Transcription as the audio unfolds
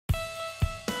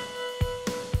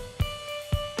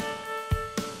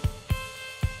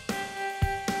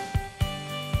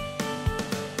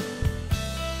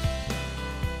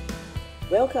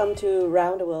Welcome to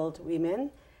Round the World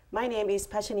Women. My name is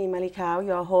Patchanee Malikhao,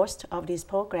 your host of this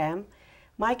program.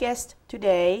 My guest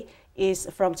today is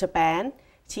from Japan.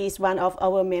 She is one of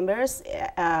our members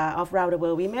of Round the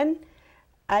World Women.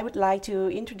 I would like to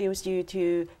introduce you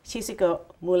to Shizuko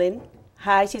Mullin.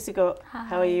 Hi, Shizuko. Hi.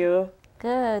 How are you?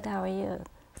 Good. How are you?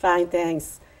 Fine,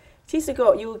 thanks.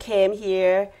 Shizuko, you came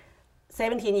here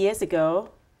 17 years ago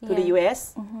to the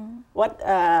U.S. What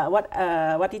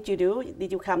did you do?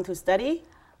 Did you come to study?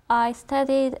 I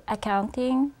studied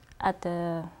accounting at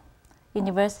the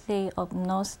University of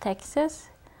North Texas.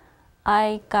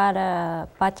 I got a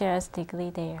bachelor's degree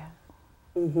there.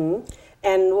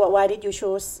 And why did you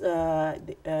choose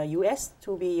the U.S.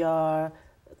 to be your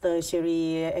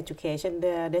tertiary education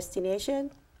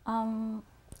destination?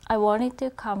 I wanted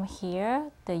to come here,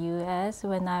 the U.S.,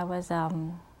 when I was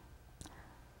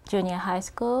junior high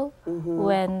school,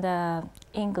 when the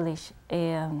English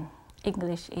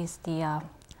is the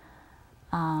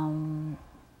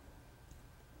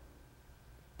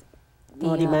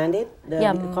more demanded?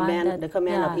 The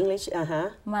command of English?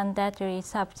 Mandatory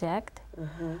subject.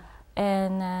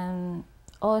 And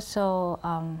also,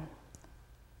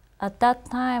 at that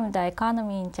time, the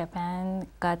economy in Japan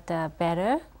got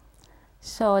better.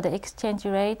 So the exchange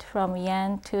rate from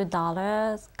yen to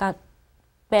dollars got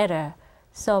better.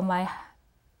 So my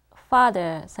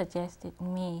father suggested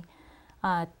me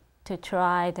to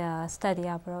try the study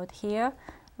abroad here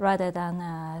rather than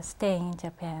staying in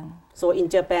Japan. So in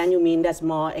Japan, you mean that's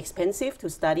more expensive to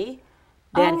study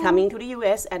than coming to the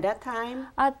U.S. at that time?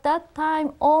 At that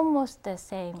time, almost the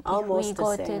same. Almost if we the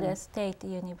go same. to the state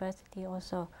university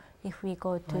also, if we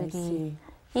go to I see.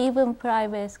 even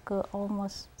private school,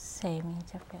 almost same in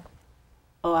Japan.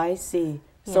 Oh, I see.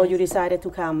 So Yes. you decided to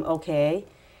come, okay.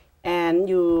 And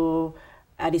you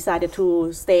decided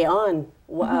to stay on.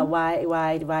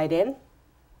 Why then?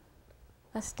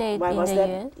 I stayed Why in was the that?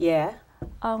 US. Yeah.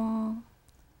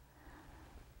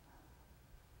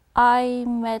 I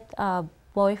met a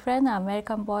boyfriend, an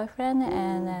American boyfriend,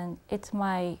 and it's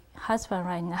my husband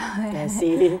right now. I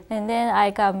see. And then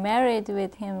I got married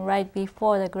with him right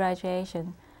before the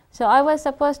graduation. So I was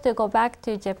supposed to go back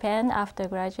to Japan after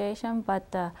graduation,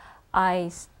 but I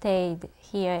stayed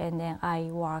here and then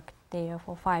I worked there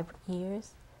for 5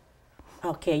 years.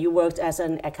 Okay, you worked as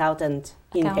an accountant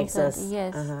in Texas.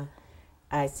 Yes.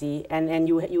 I see. And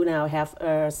you now have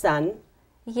a son.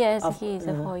 Yes, he's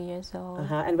 4 years old.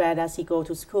 And where does he go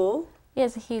to school?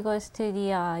 Yes, he goes to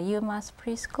the UMass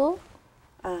preschool.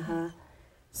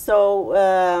 So,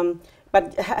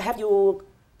 but have you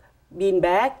been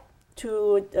back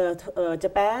to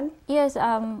Japan? Yes,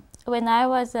 when I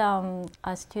was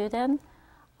a student,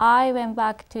 I went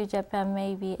back to Japan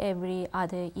maybe every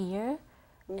other year.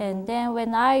 And then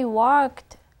when I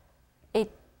worked,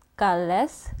 it got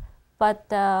less. But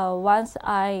once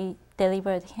I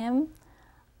delivered him,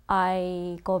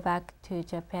 I go back to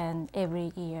Japan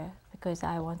every year because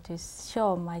I want to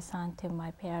show my son to my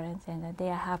parents and they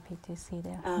are happy to see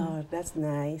them. Oh, that's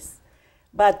nice.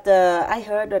 But I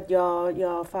heard that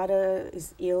your father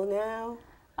is ill now.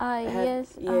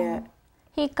 Yes. Yeah.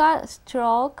 He got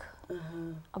stroke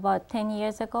about 10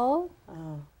 years ago.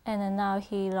 Oh. And then now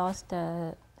he lost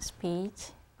the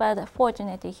speech. But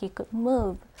fortunately, he could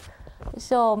move.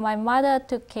 So my mother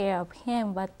took care of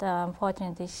him, but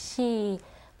unfortunately, she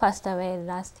passed away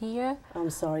last year. I'm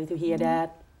sorry to hear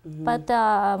that. But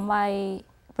my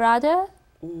brother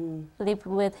lived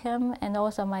with him, and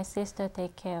also my sister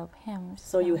take care of him.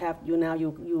 So you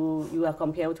are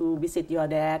compelled to visit your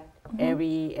dad every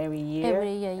year.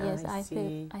 Every year, yes. I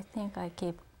I think I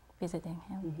keep visiting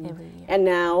him every year. And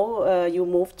now you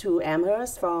moved to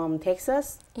Amherst from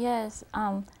Texas. Yes,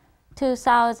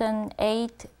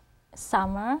 2008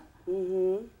 summer.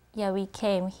 Yeah, we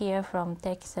came here from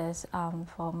Texas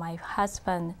for my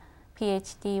husband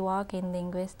PhD work in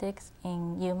linguistics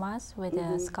in UMass with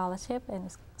a scholarship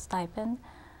and stipend.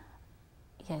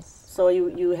 Yes. So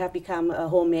you have become a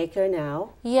homemaker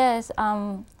now? Yes.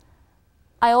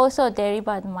 I also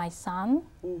delivered my son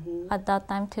at that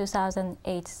time,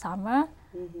 2008 summer.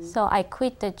 So I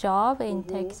quit the job in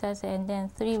Texas, and then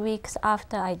 3 weeks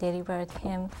after I delivered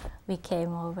him, we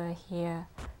came over here.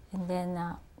 And then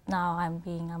now I'm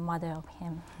being a mother of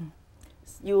him.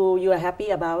 You are happy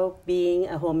about being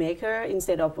a homemaker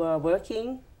instead of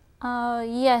working?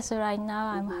 Yes, right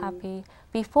now I'm happy.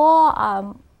 Before,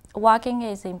 working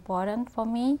is important for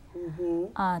me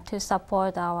to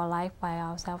support our life by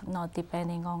ourselves, not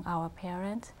depending on our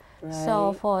parents. Right.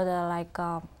 So for the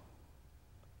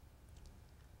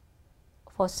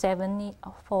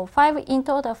in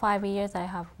total 5 years I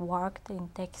have worked in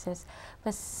Texas,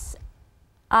 but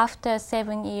after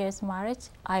 7 years marriage,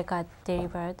 I got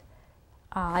delivered.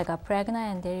 I got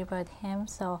pregnant and delivered him.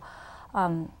 So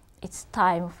it's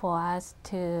time for us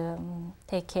to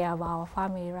take care of our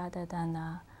family rather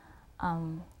than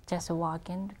just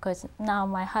working. Because now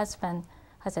my husband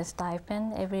has a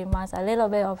stipend every month, a little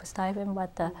bit of a stipend,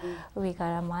 but we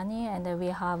got money, and we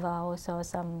have also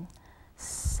some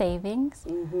savings.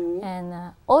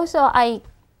 And also I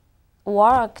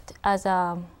worked as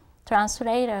a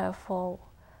translator for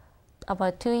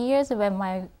about 2 years when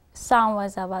my son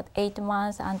was about 8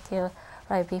 months until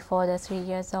right before the 3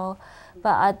 years old.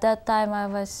 But at that time I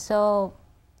was so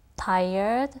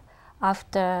tired.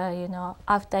 After, you know,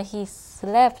 after he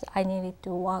slept, I needed to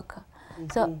work.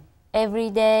 So every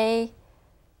day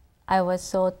I was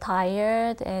so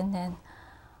tired, and then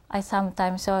I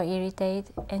sometimes so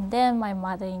irritated. And then my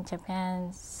mother in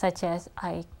Japan suggests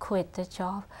I quit the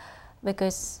job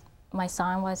because my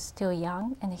son was still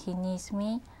young and he needs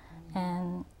me.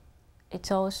 And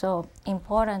it's also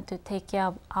important to take care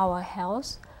of our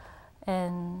health.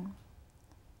 And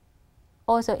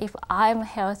also if I'm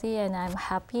healthy and I'm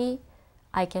happy,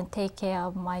 I can take care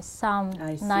of my son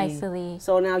nicely.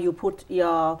 So now you put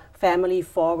your family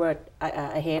forward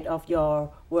ahead of your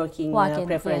working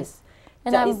preference. Yes.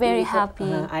 And I'm very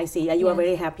happy. I see. You are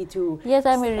very happy too. Yes,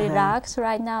 I'm relaxed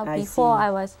right now. Before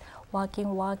I was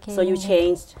working. So you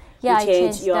changed. Yeah, you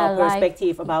changed your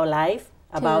perspective about life,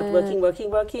 about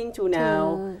working to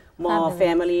now more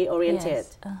family oriented.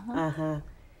 Yes.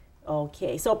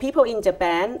 Okay. So people in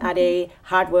Japan, are they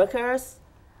hard workers?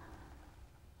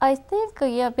 I think,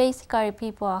 yeah, basically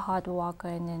people are hard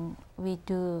workers, and then we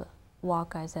do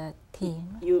work as a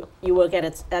team. You work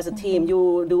as a team.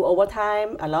 You do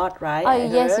overtime a lot, right?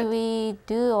 Yes, we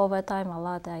do overtime a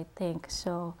lot, I think.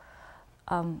 So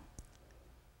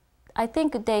I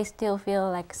think they still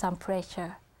feel like some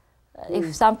pressure.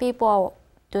 If some people are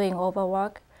doing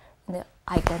overwork,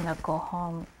 I cannot go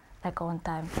home like on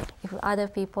time. If other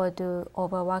people do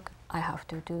overwork, I have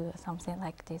to do something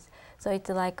like this. So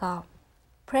it's like a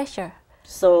pressure.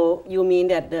 So you mean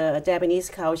that the Japanese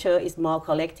culture is more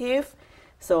collective?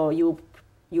 So you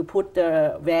put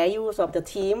the values of the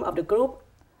team, of the group,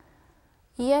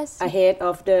 yes, ahead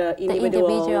of the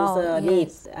individual's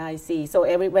needs. I see. So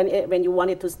when you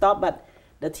wanted to stop, but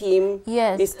the team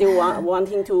is still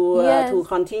wanting to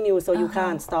continue, so you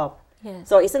can't stop. Yes.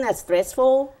 So isn't that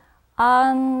stressful?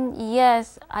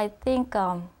 Yes, I think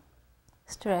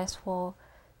stressful.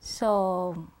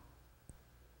 So.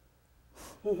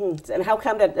 And how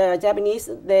come that Japanese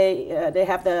they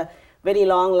have the very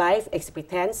long life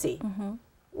expectancy?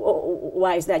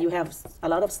 Why is that? You have a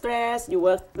lot of stress. You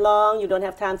work long. You don't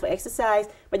have time for exercise,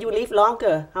 but you live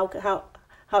longer. How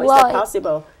is that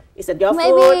possible? Is it your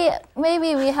food?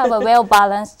 Maybe we have a well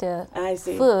balanced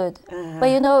food, but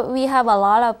you know we have a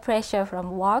lot of pressure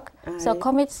from work. So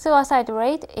commit suicide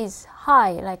rate is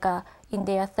high, like in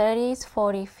their 30s,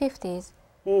 40s, 50s.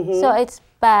 So it's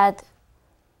bad,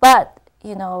 but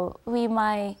you know,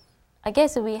 I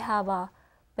guess we have a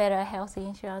better health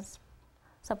insurance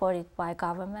supported by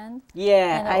government.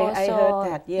 Yeah, and I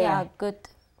heard that. Yeah, good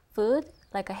food,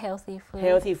 like a healthy food.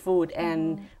 Healthy food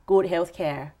and good health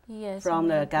care from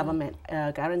the maybe. government,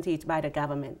 guaranteed by the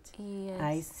government. Yes.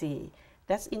 I see.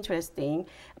 That's interesting.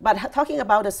 But talking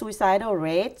about the suicidal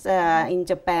rates in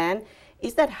Japan,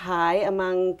 is that high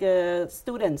among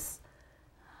students?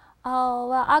 Oh,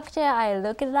 well, actually, I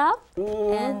looked it up,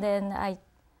 and then I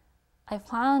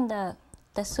found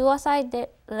the suicide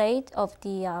rate of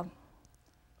the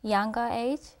younger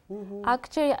age.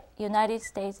 Actually, United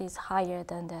States is higher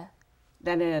than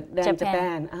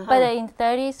Japan. But in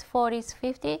 30s, 40s,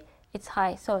 50s, it's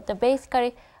high. So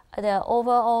basically, the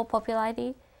overall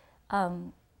popularity,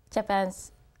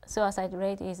 Japan's suicide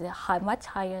rate is much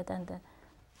higher than the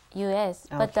U.S.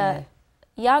 Okay. But the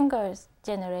younger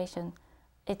generation,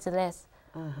 it's less.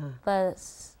 But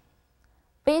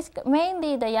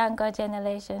mainly the younger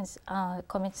generations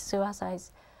commit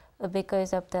suicides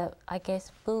because of the, I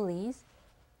guess, bullies,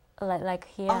 like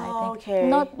here. I think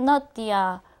not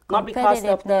the not because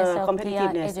of the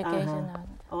competitiveness. Education.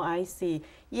 Oh, I see.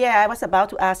 Yeah, I was about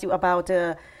to ask you about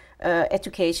the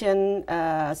education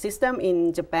system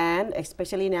in Japan,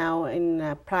 especially now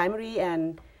in primary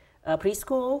and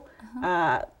preschool.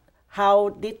 How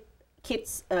did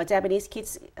Japanese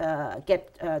kids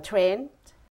get trained?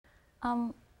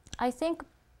 I think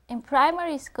in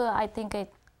primary school, I think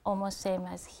it's almost same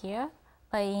as here.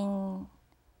 But in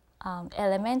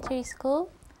elementary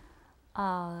school,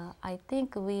 I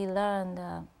think we learned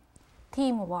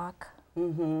teamwork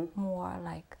more.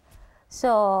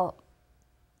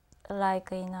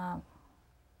 Like in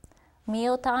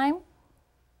meal time,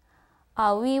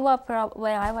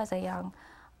 when I was young,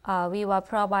 we were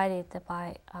provided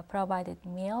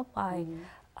meal by,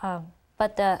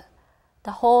 but the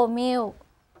whole meal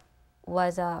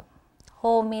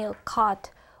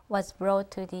cart was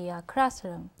brought to the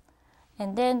classroom,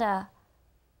 and then the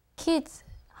kids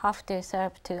have to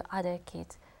serve to other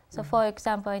kids. So for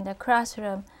example, in the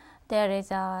classroom, there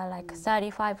is like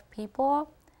 35 people,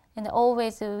 and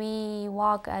always we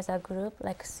work as a group,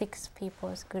 like 6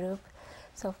 people's group.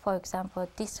 So for example,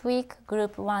 this week,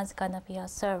 group 1 is gonna be a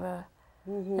server,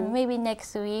 and maybe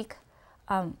next week,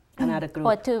 another group,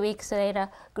 or 2 weeks later,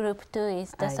 group 2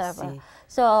 is the server. See.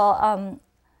 So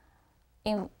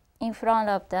in front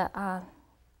of the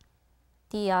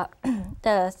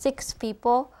 6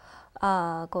 people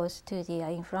goes to the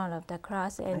in front of the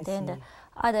class, and then the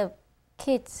other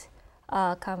kids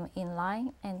come in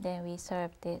line, and then we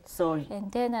served it. So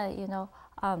and then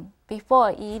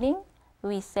before eating,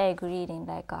 we say greeting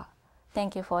like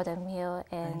thank you for the meal,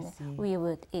 and we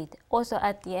would eat. Also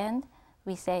at the end,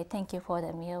 we say thank you for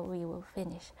the meal, we will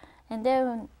finish. And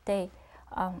then they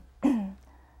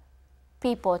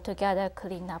people together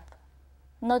clean up.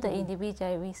 Not the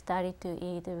individual, we started to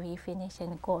eat, we finish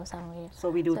and go somewhere. So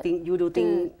we do you do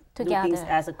things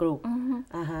as a group.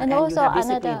 And also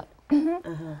another,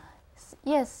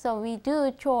 yes, so we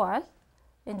do chores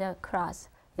in the class.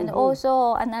 And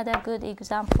also another good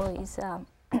example is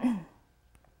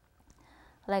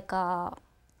like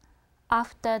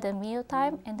after the meal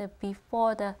time and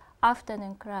before the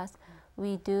afternoon class,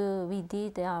 we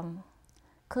did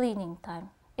cleaning time.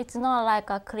 It's not like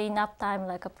a clean up time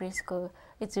like a preschool.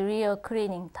 It's real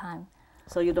cleaning time.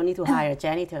 So you don't need to hire a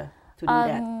janitor to do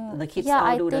that. The kids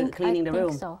all do the cleaning the room. I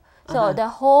think so. So the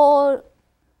whole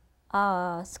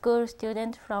school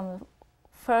student from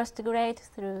 1st grade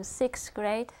through 6th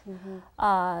grade,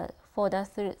 for the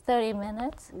 30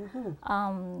 minutes,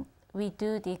 we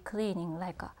do the cleaning.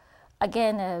 Like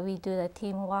again, we do the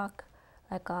teamwork,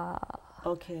 like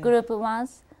group 1.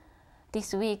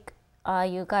 This week,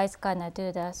 you guys gonna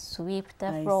do the sweep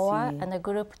the floor, and the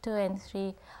group 2 and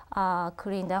 3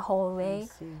 clean the hallway,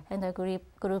 and the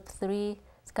group 3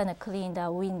 is gonna clean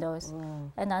the windows,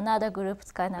 and another group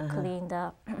is gonna clean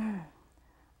the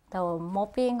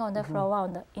mopping on the floor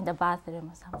in the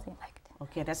bathroom or something like that.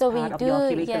 Okay, that's part of your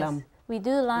curriculum. Yes, we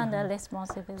do learn the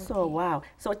responsibility. So wow,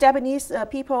 so Japanese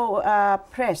people are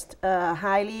pressed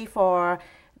highly for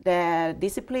their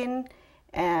discipline.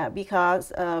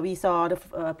 Because we saw the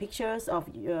pictures of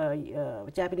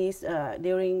Japanese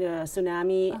during the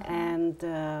tsunami and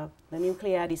the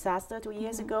nuclear disaster 2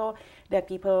 years ago, that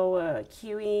people were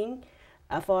queuing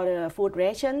for the food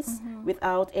rations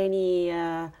without any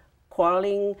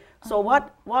quarreling. So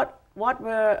what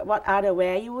are the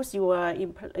values you were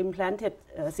implanted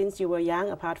since you were young,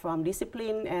 apart from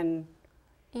discipline and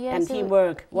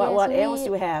teamwork? What else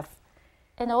you have?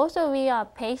 And also we are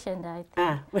patient, I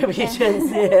think. We're patient,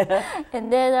 yeah.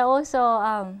 And then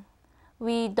also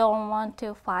we don't want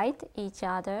to fight each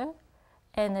other,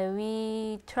 and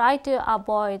we try to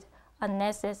avoid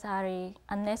unnecessary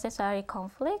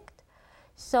conflict.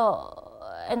 So,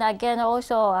 and again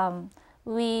also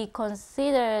we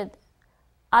consider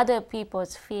other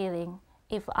people's feeling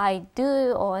if I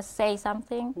do or say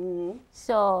something.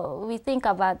 So we think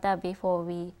about that before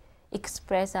we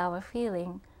express our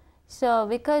feeling. So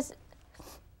because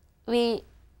we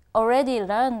already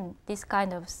learned this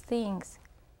kind of things,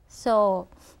 so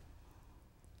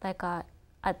like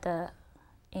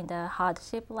in the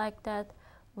hardship like that,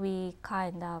 we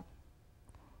kind of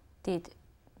did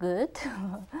good.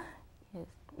 Yes.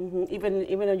 Even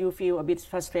though you feel a bit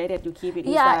frustrated, you keep it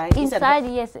inside. Yeah, inside,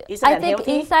 yes. I think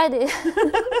healthy? Inside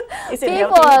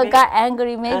people got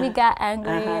angry,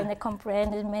 and they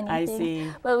comprehended many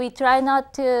things. But we try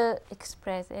not to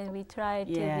express, and we try to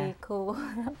be cool.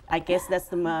 I guess that's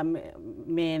the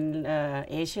main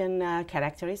Asian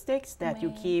characteristics, that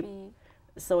you keep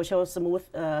social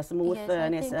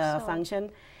smoothness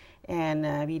function,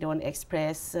 and we don't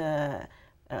express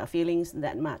feelings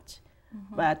that much.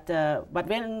 But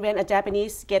when a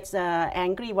Japanese gets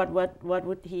angry, what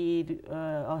would he do,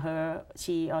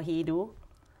 she or he do?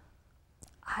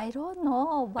 I don't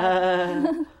know, but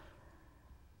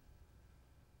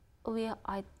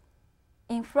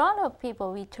in front of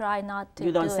people we try not to.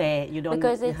 You don't say. You don't.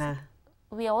 Because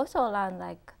we also learn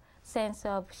like sense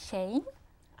of shame.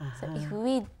 So if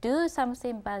we do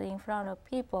something bad in front of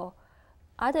people,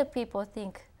 other people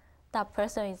think that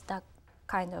person is that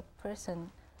kind of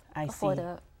person. For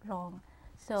the wrong.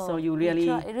 So you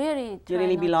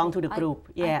really belong to the group.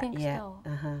 I think so.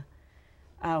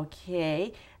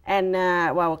 Okay. And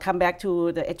well, come back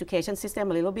to the education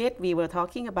system a little bit. We were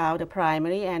talking about the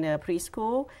primary and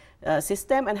preschool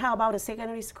system. And how about the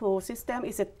secondary school system?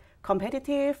 Is it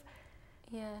competitive?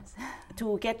 Yes.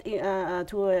 To get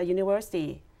to a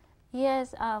university?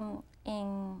 Yes,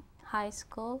 in high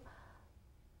school,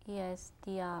 yes,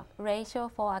 the ratio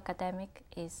for academic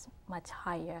is much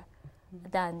higher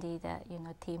than the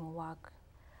teamwork,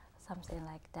 something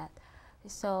like that.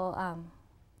 So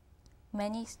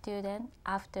many students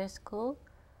after school,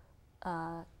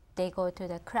 they go to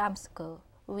the cram school,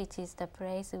 which is the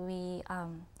place we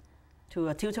to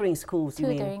a tutoring schools, you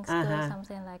mean? Tutoring school,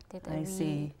 something like that. I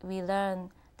see. We learn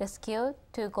the skill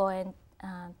to go and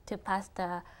to pass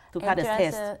the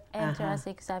entrance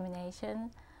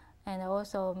examination, and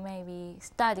also maybe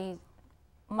study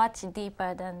much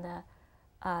deeper than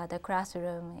the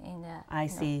classroom in the. I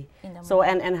see. In the so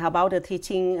and how about the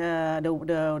teaching? The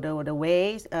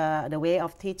way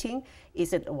of teaching,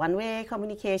 is it one-way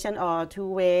communication or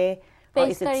two-way?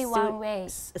 Basically one way.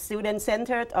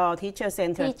 Student-centered or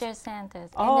teacher-centered? Teacher-centered.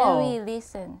 Oh. And then we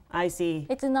listen. I see.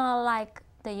 It's not like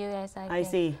the US, I think. I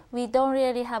see. We don't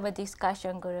really have a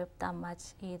discussion group that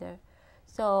much either.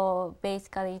 So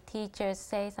basically teachers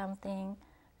say something,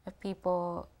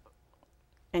 people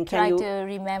and try to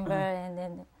remember and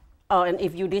then... Oh, and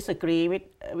if you disagree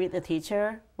with the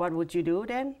teacher, what would you do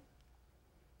then?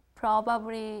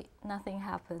 Probably nothing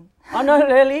happened. Oh, not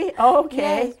really? Oh,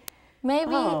 okay. Yes.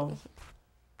 Maybe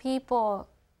people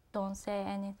don't say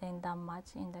anything that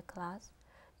much in the class.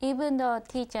 Even though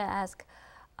teacher asks,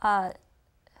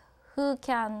 who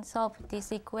can solve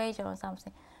this equation or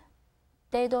something,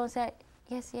 they don't say,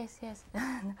 yes, yes, yes.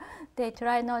 They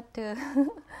try not to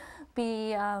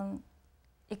be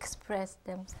express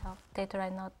themselves. They try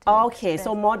not to. Okay,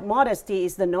 so modesty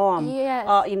is the norm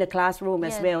in the classroom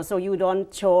as well. So you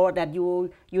don't show that you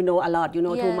know a lot, you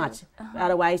know too much.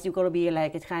 Otherwise, you're going to be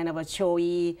like a kind of a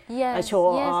showy, a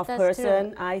show-off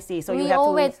person. True. I see. So we you have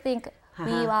always think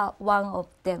we are one of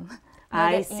them.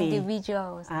 I see.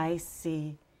 Individuals. I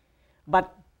see.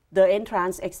 But the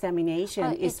entrance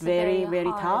examination is very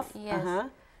tough. Yes.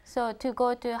 So to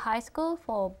go to high school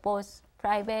for both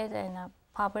private and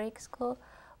public school,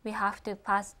 we have to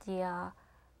pass the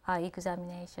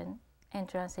examination,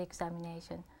 entrance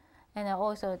examination. And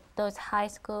also those high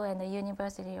school and the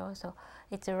university also,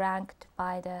 it's ranked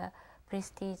by the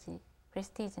prestiginess.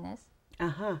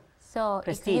 So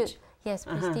prestige. Yes,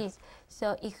 prestige.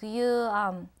 So if you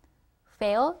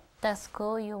fail the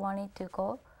school you wanted to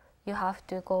go, you have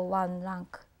to go one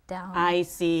rank down. I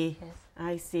see. Yes.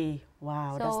 I see.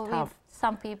 Wow, so that's tough.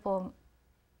 Some people,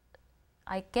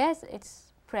 I guess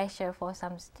it's pressure for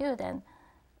some students.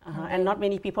 And not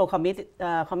many people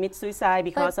commit suicide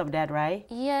because of that, right?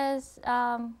 Yes,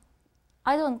 I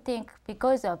don't think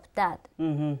because of that.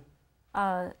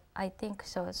 I think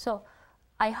so. So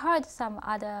I heard some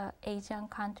other Asian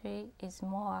country is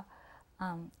more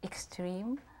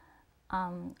extreme.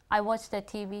 I watched the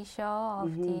TV show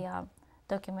of the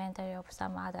documentary of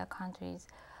some other countries.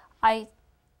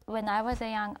 When I was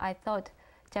young, I thought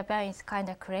Japan is kind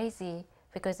of crazy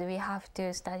because we have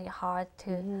to study hard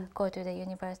to go to the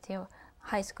university or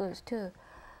high schools too.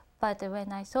 But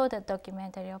when I saw the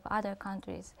documentary of other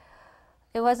countries,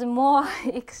 it was more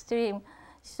extreme.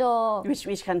 So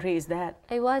which country is that?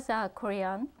 It was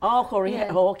Korean. Oh, Korea.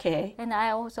 Yes. Oh, okay. And I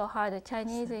also heard the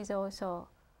Chinese is also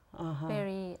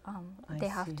very. They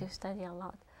have to study a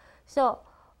lot. So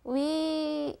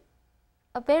we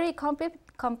are very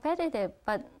competitive,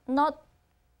 but not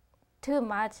too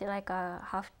much. Like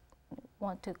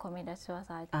want to commit a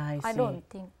suicide. I don't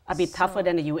think. A bit tougher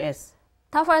than the U.S.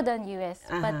 Tougher than U.S.,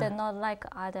 but not like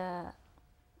other.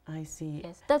 I see.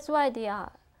 Yes, that's why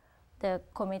the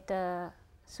commit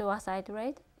suicide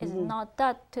rate is not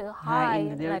that too high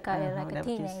like a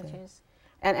teenagers.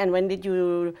 And when did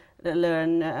you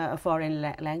learn a foreign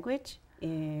language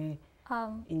in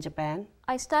Japan?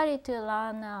 I started to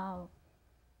learn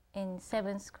in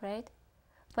 7th grade.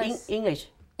 But English?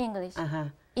 English.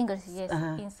 English, yes,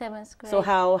 in 7th grade. So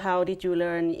how did you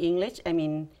learn English? I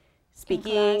mean,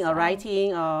 speaking or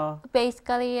writing or?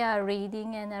 Basically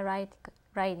reading and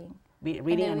writing.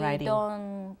 Reading and writing. We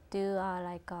don't do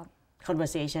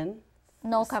conversation?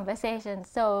 No conversation.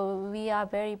 So we are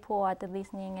very poor at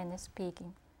listening and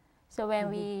speaking. So when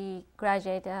we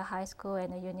graduate high school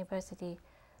and university,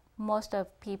 most of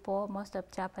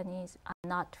Japanese are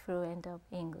not fluent of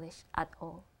English at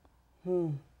all.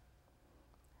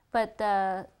 But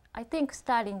I think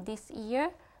starting this year,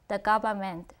 the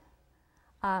government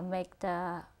make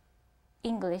the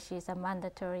English is a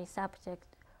mandatory subject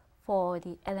for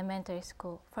the elementary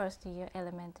school, first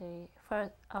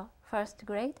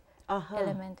grade.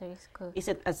 elementary school. Is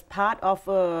it as part of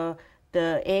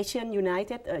the Asian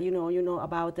United? You know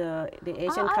about the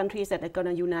Asian countries that are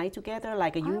gonna unite together,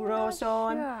 like a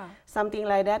Eurozone, sure. something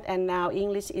like that. And now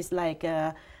English is like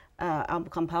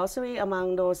compulsory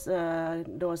among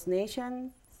those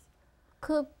nations.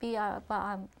 Could be, but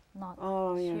I'm not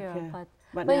Oh, yeah, sure. okay.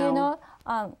 But now, you know,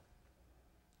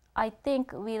 I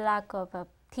think we lack of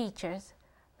teachers.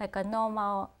 Like a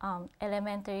normal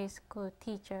elementary school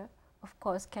teacher, of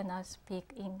course, cannot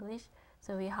speak English,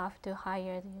 so we have to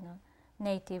hire,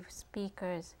 native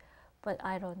speakers. But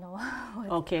I don't know.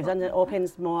 Okay, then it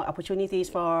opens more opportunities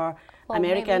for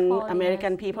maybe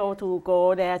American people to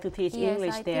go there to teach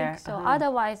English I there. Think so.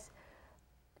 Otherwise,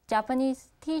 Japanese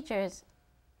teachers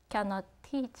cannot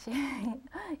teach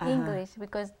English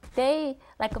because they,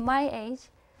 like my age,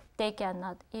 they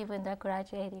cannot, even they're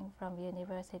graduating from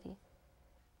university.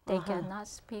 They cannot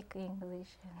speak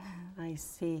English. I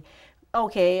see.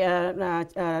 Okay,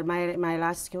 my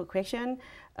last question.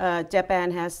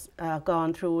 Japan has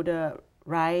gone through the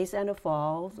rise and the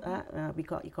falls,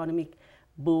 because economic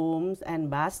booms and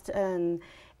busts, and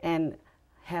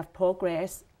have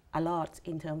progressed a lot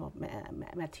in terms of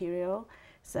material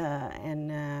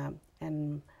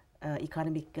and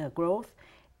economic growth.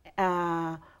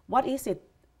 What is it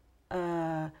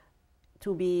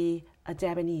to be a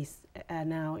Japanese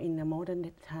now in the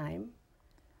modern time?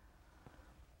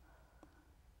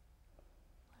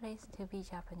 What is to be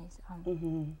Japanese?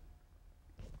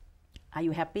 Are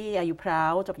you happy? Are you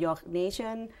proud of your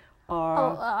nation,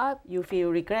 or you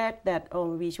feel regret that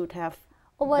we should have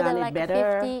over done the it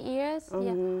better? 50 years?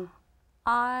 Yeah.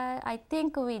 I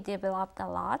think we developed a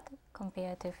lot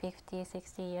compared to 50,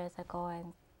 60 years ago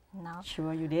and now.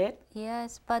 Sure, you did.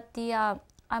 Yes, but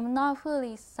I'm not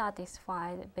fully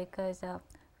satisfied because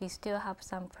we still have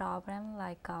some problem,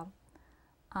 like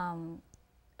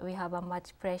we have a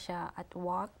much pressure at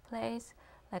workplace,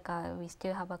 like we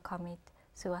still have a commit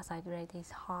suicide rate is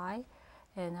high,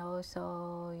 and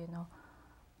also,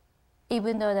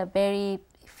 even though the very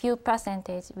few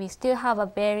percentage, we still have a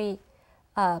very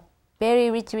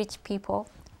rich people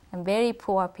and very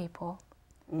poor people,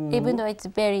 even though it's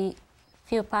very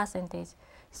few percentage.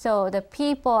 So the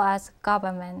people as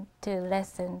government to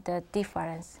lessen the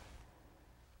difference.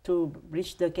 To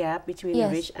bridge the gap between the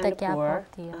rich and the poor.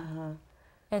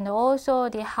 And also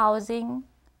the housing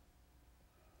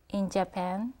in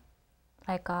Japan,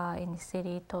 like in the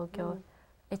city, Tokyo,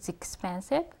 it's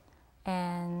expensive,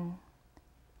 and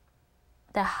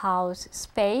the house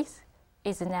space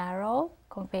is narrow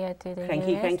compared to the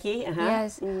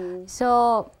US. Yes.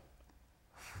 So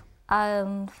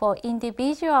for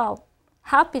individual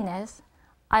happiness,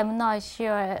 I'm not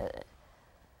sure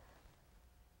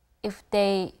if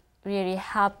they really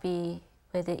happy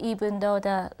with it, even though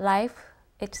the life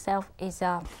itself is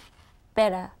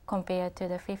better compared to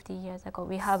the 50 years ago.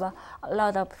 We have a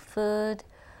lot of food,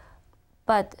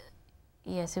 but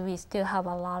yes, we still have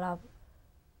a lot of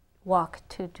work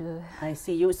to do. I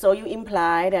see you. So you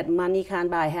imply that money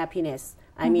can't buy happiness.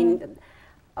 I mean,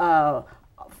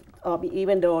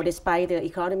 even though despite the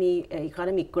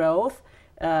economic growth,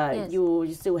 yes.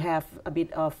 you still have a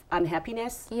bit of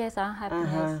unhappiness. Yes,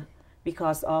 unhappiness.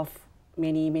 Because of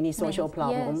many social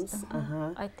problems.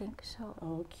 Yes, I think so.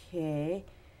 Okay.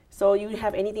 So you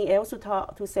have anything else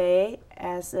to say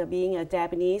as being a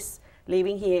Japanese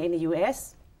living here in the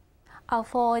U.S.?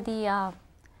 For the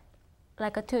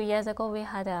like 2 years ago, we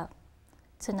had a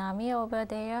tsunami over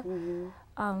there.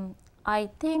 I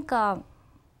think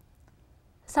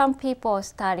some people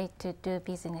started to do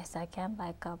business again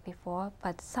like before,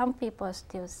 but some people are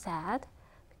still sad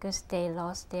because they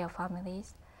lost their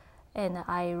families. And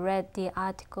I read the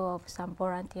article of some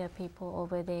volunteer people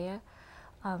over there.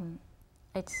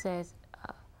 It says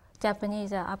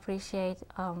Japanese appreciate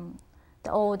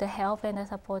all the help and the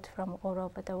support from all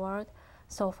over the world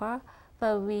so far,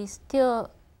 but we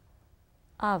still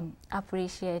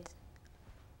appreciate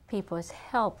people's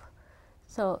help.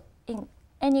 So in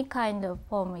any kind of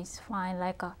form is fine,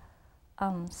 like a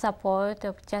support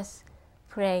of just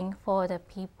praying for the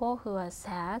people who are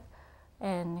sad,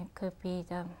 and it could be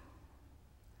the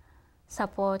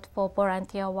support for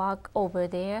volunteer work over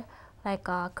there, like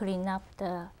clean up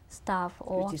the stuff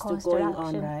or which is construction. still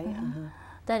going on, right?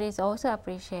 That is also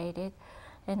appreciated,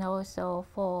 and also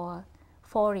for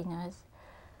foreigners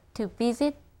to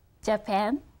visit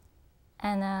Japan,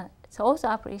 and it's also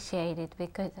appreciated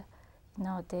because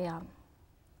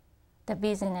the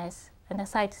business and the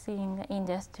sightseeing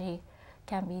industry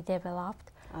can be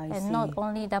developed, and not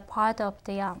only the part of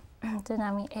the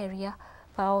tsunami area,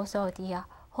 but also the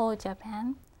whole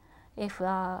Japan. If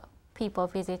people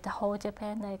visit the whole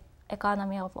Japan, like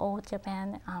economy of old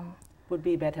Japan would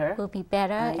be better. will be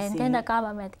better, I and see. then the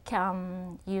government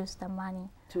can use the money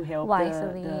To help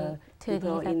wisely the to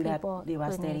people the in that people who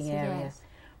devastating needs, area. yes.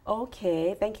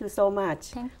 Okay, thank you so much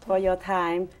Thank for you. your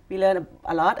time. We learned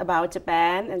a lot about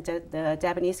Japan and the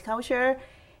Japanese culture,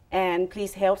 and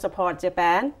please help support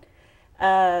Japan.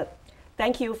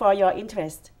 Thank you for your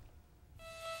interest.